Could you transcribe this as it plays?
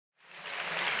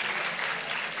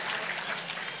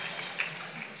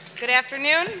Good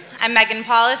afternoon. I'm Megan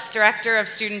Paulus, Director of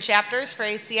Student Chapters for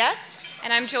ACS.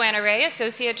 And I'm Joanna Ray,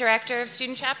 Associate Director of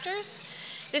Student Chapters.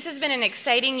 This has been an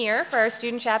exciting year for our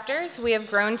student chapters. We have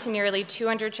grown to nearly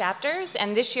 200 chapters,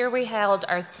 and this year we held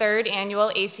our third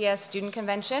annual ACS Student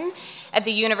Convention at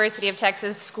the University of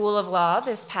Texas School of Law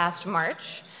this past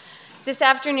March. This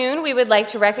afternoon, we would like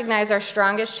to recognize our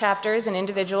strongest chapters and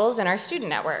individuals in our student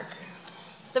network.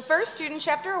 The first Student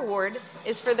Chapter Award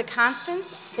is for the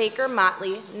Constance Baker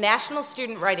Motley National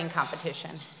Student Writing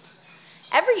Competition.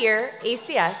 Every year,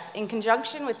 ACS, in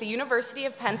conjunction with the University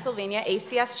of Pennsylvania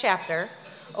ACS Chapter,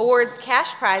 awards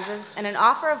cash prizes and an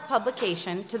offer of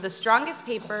publication to the strongest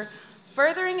paper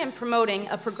furthering and promoting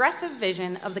a progressive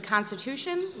vision of the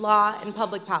Constitution, law, and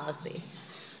public policy.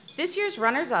 This year's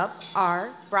runners-up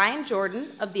are Brian Jordan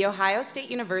of The Ohio State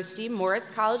University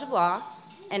Moritz College of Law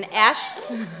and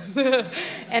Ashwin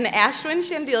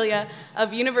Shandilia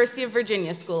of University of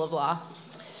Virginia School of Law.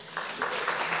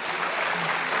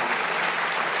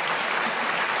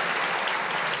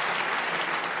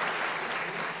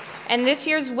 And this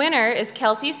year's winner is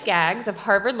Kelsey Skaggs of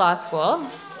Harvard Law School.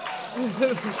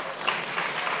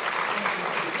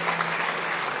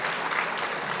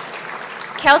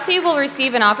 Kelsey will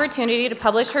receive an opportunity to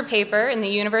publish her paper in the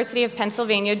University of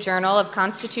Pennsylvania Journal of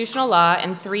Constitutional Law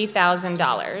and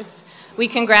 $3,000. We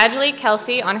congratulate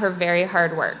Kelsey on her very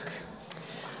hard work.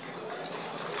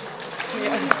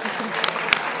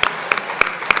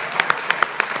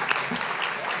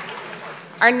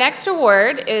 Our next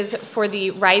award is for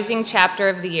the Rising Chapter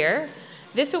of the Year.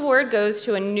 This award goes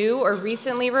to a new or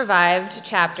recently revived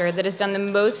chapter that has done the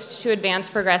most to advance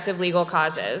progressive legal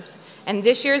causes. And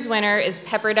this year's winner is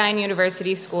Pepperdine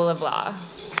University School of Law.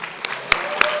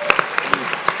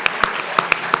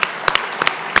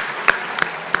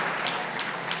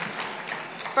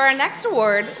 For our next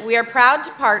award, we are proud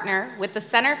to partner with the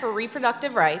Center for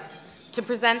Reproductive Rights to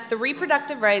present the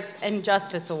Reproductive Rights and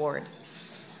Justice Award.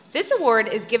 This award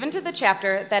is given to the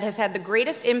chapter that has had the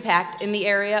greatest impact in the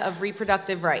area of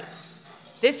reproductive rights.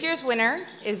 This year's winner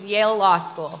is Yale Law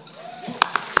School.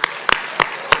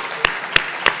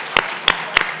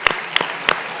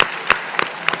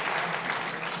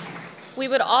 We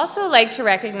would also like to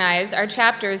recognize our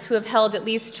chapters who have held at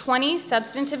least 20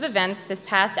 substantive events this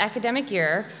past academic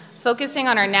year, focusing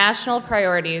on our national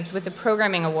priorities with the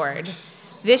Programming Award.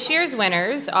 This year's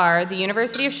winners are the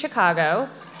University of Chicago,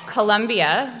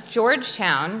 Columbia,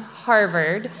 Georgetown,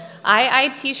 Harvard,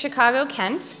 IIT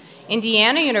Chicago-Kent,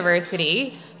 Indiana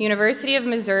University, University of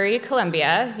Missouri,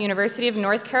 Columbia, University of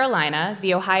North Carolina,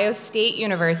 The Ohio State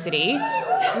University,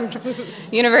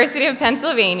 University of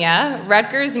Pennsylvania,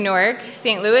 Rutgers Newark,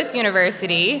 St. Louis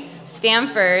University,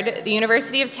 Stanford, the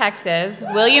University of Texas,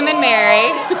 William and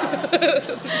Mary,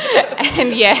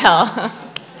 and Yale.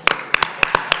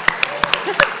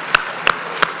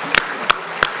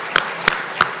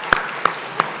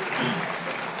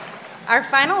 Our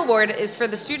final award is for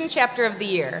the Student Chapter of the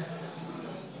Year.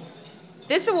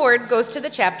 This award goes to the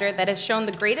chapter that has shown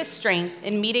the greatest strength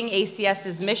in meeting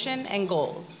ACS's mission and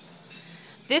goals.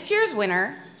 This year's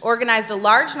winner organized a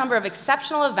large number of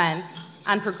exceptional events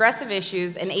on progressive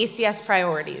issues and ACS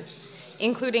priorities,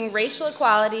 including racial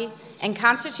equality and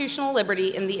constitutional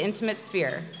liberty in the intimate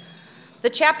sphere. The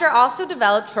chapter also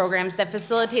developed programs that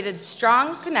facilitated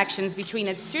strong connections between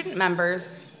its student members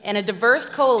and a diverse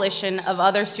coalition of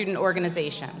other student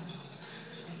organizations.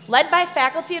 Led by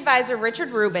faculty advisor Richard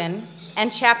Rubin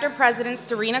and chapter president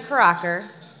Serena Karaker,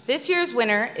 this year's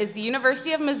winner is the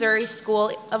University of Missouri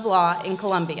School of Law in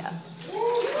Columbia.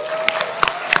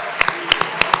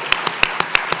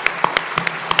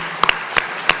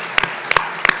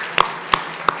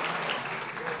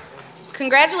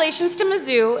 Congratulations to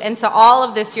Mizzou and to all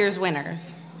of this year's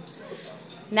winners.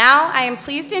 Now I am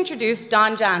pleased to introduce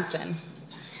Dawn Johnson,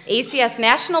 ACS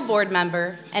National Board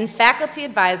Member and Faculty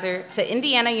Advisor to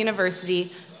Indiana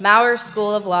University Maurer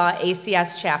School of Law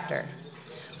ACS Chapter.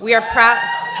 We are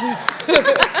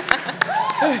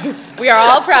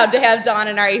all proud to have Dawn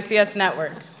in our ACS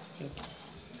network.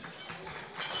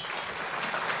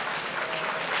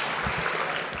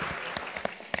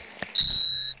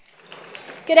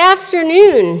 Good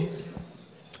afternoon.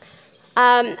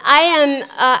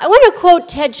 I want to quote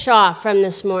Ted Shaw from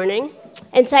this morning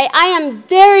and say, I am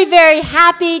very, very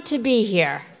happy to be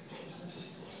here.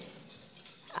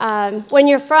 When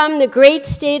you're from the great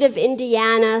state of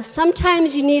Indiana,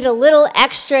 sometimes you need a little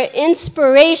extra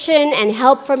inspiration and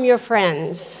help from your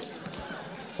friends.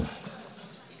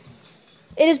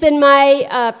 It has been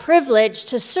my privilege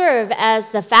to serve as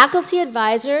the faculty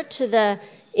advisor to the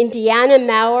Indiana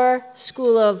Maurer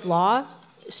School of Law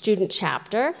student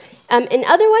chapter, and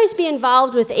otherwise be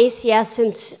involved with ACS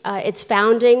since its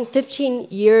founding 15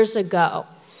 years ago.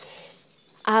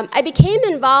 I became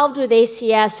involved with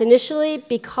ACS initially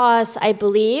because I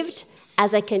believed,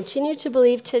 as I continue to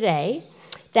believe today,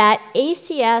 that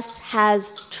ACS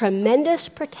has tremendous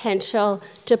potential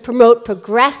to promote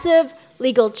progressive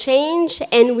legal change,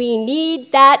 and we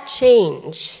need that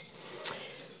change.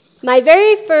 My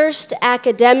very first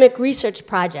academic research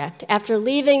project after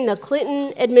leaving the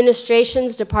Clinton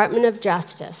administration's Department of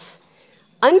Justice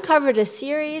uncovered a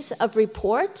series of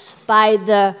reports by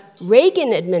the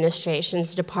Reagan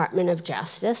administration's Department of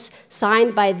Justice,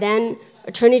 signed by then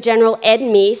Attorney General Ed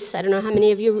Meese. I don't know how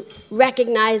many of you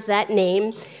recognize that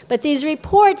name, but these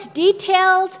reports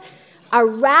detailed a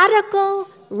radical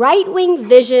right-wing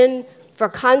vision for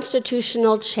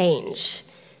constitutional change.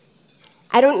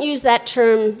 I don't use that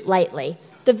term lightly.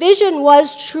 The vision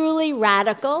was truly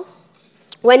radical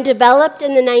when developed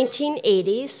in the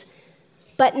 1980s,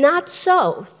 but not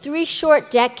so 3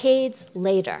 short decades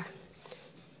later.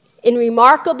 In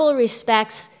remarkable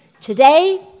respects,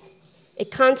 today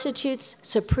it constitutes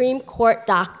Supreme Court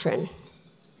doctrine,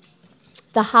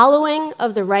 the hollowing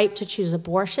of the right to choose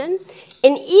abortion,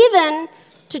 and even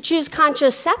to choose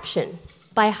contraception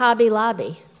by Hobby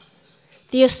Lobby.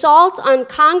 The assault on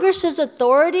Congress's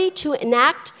authority to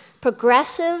enact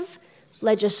progressive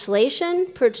legislation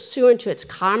pursuant to its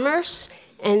commerce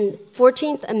and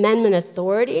 14th Amendment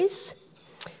authorities,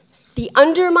 the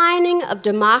undermining of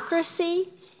democracy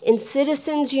in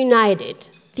Citizens United.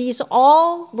 These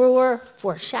all were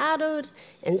foreshadowed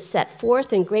and set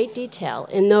forth in great detail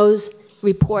in those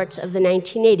reports of the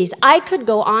 1980s. I could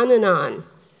go on,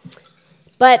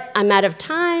 but I'm out of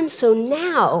time, so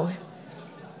now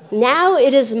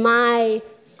it is my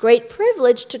great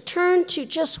privilege to turn to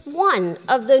just one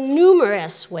of the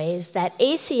numerous ways that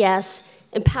ACS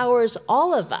empowers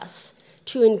all of us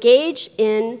to engage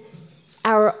in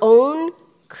our own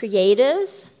creative,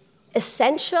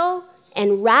 essential,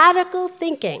 and radical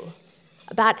thinking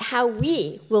about how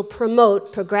we will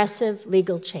promote progressive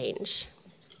legal change.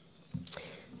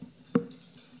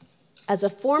 As a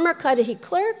former Cudahy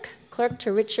clerk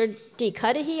to Richard D.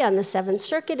 Cudahy on the 7th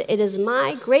Circuit, it is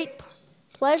my great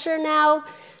pleasure now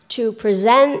to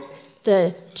present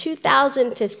the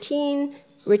 2015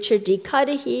 Richard D.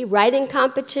 Cudahy Writing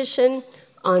Competition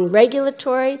on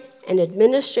Regulatory and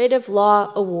Administrative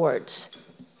Law Awards.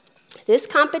 This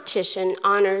competition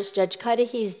honors Judge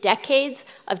Cudahy's decades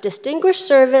of distinguished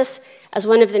service as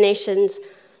one of the nation's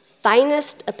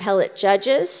finest appellate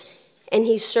judges, and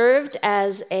he served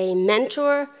as a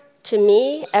mentor to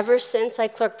me ever since I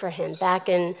clerked for him back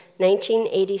in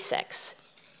 1986.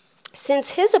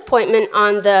 Since his appointment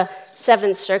on the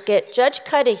 7th Circuit, Judge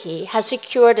Cudahy has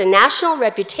secured a national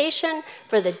reputation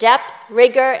for the depth,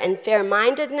 rigor, and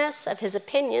fair-mindedness of his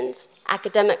opinions,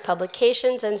 academic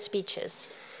publications, and speeches.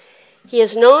 He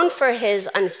is known for his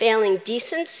unfailing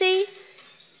decency,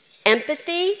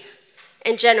 empathy,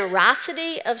 and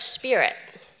generosity of spirit.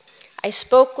 I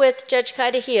spoke with Judge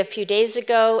Cudahy a few days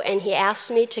ago, and he asked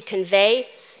me to convey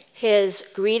his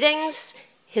greetings,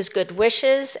 his good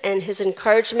wishes, and his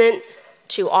encouragement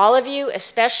to all of you,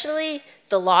 especially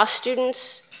the law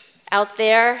students out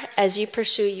there as you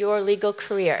pursue your legal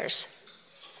careers.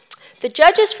 The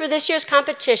judges for this year's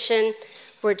competition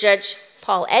were Judge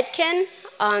Paul Etkin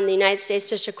on the United States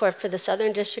District Court for the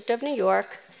Southern District of New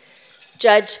York,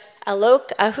 Judge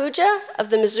Alok Ahuja of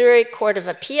the Missouri Court of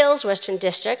Appeals, Western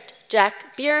District,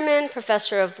 Jack Bierman,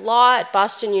 Professor of Law at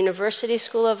Boston University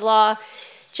School of Law,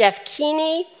 Jeff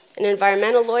Keeney, an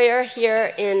environmental lawyer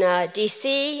here in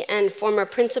DC and former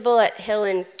principal at Hill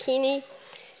and Keeney,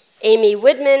 Amy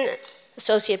Woodman,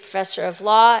 Associate Professor of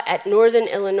Law at Northern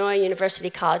Illinois University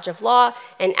College of Law,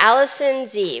 and Allison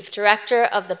Zeev, Director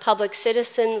of the Public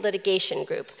Citizen Litigation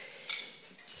Group.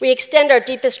 We extend our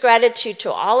deepest gratitude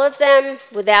to all of them.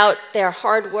 Without their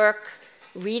hard work,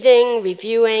 reading,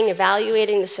 reviewing,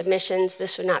 evaluating the submissions,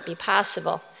 this would not be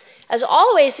possible. As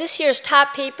always, this year's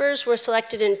top papers were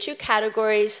selected in 2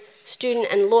 categories, student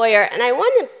and lawyer, and I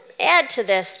want to add to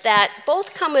this that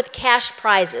both come with cash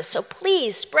prizes, so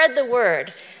please spread the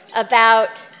word about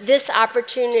this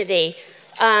opportunity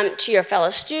to your fellow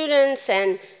students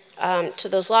and to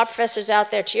those law professors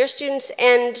out there, to your students,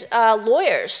 and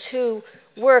lawyers who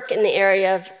work in the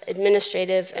area of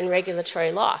administrative and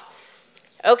regulatory law.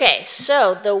 Okay,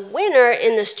 so the winner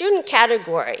in the student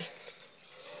category,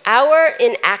 Hour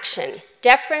in Action,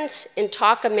 Deference in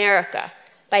Talk America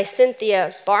by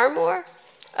Cynthia Barmore,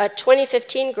 a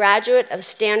 2015 graduate of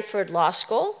Stanford Law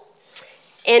School.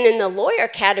 And in the lawyer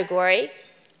category,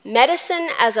 Medicine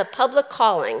as a Public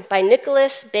Calling by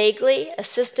Nicholas Bagley,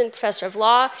 Assistant Professor of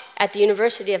Law at the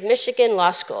University of Michigan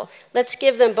Law School. Let's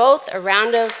give them both a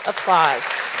round of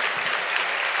applause.